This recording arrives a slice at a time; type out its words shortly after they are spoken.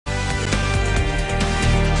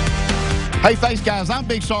Hey, thanks, guys. I'm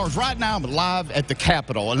Big Sarge. Right now, I'm live at the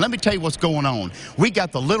Capitol, and let me tell you what's going on. We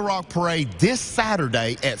got the Little Rock Parade this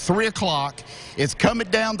Saturday at 3 o'clock. It's coming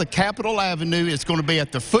down the Capitol Avenue. It's going to be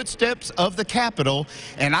at the footsteps of the Capitol,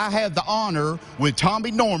 and I have the honor with Tommy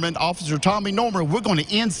Norman, Officer Tommy Norman. We're going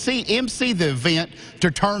to MC the event to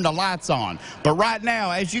turn the lights on. But right now,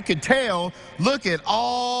 as you can tell, look at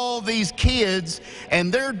all these kids,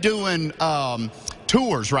 and they're doing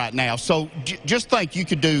tours right now. So just think, you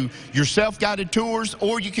could do your self-guided tours,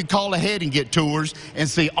 or you could call ahead and get tours and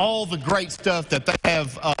see all the great stuff that they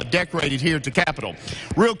have decorated here at the Capitol.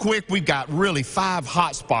 Real quick, we've got really 5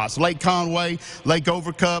 hot spots: Lake Conway, Lake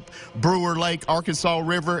Overcup, Brewer Lake, Arkansas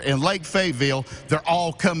River, and Lake Fayetteville. They're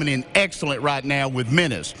all coming in excellent right now with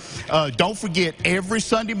menace. Don't forget, every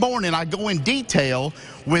Sunday morning I go in detail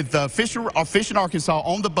with Fishing Arkansas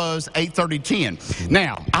on the Buzz, 8:30-10.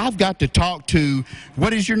 Now, I've got to talk to,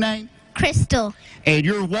 what is your name? Crystal. And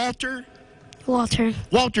you're Walter? Walter.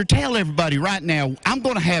 Walter, tell everybody right now, I'm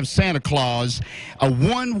going to have Santa Claus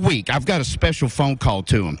 1 week. I've got a special phone call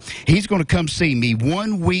to him. He's going to come see me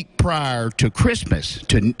 1 week prior to Christmas,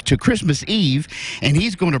 to Christmas Eve, and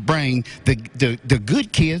he's going to bring the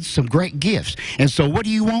good kids some great gifts. And so what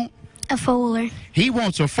do you want? A four-wheeler. He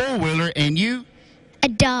wants a four-wheeler, and you? A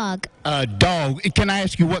dog. A dog. Can I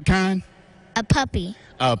ask you what kind? A puppy.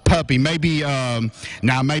 A puppy. Maybe, now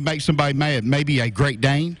I may make somebody mad, maybe a Great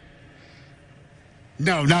Dane?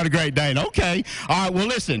 No, not a Great Dane. Okay. All right, well,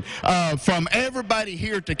 listen, from everybody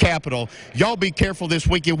here at the Capitol, y'all be careful this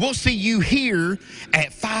weekend. We'll see you here at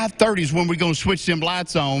 5:30 is when we're going to switch them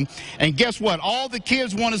lights on. And guess what? All the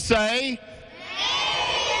kids want to say,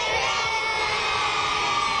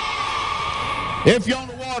 if you're on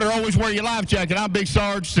the water, always wear your life jacket. I'm Big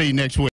Sarge. See you next week.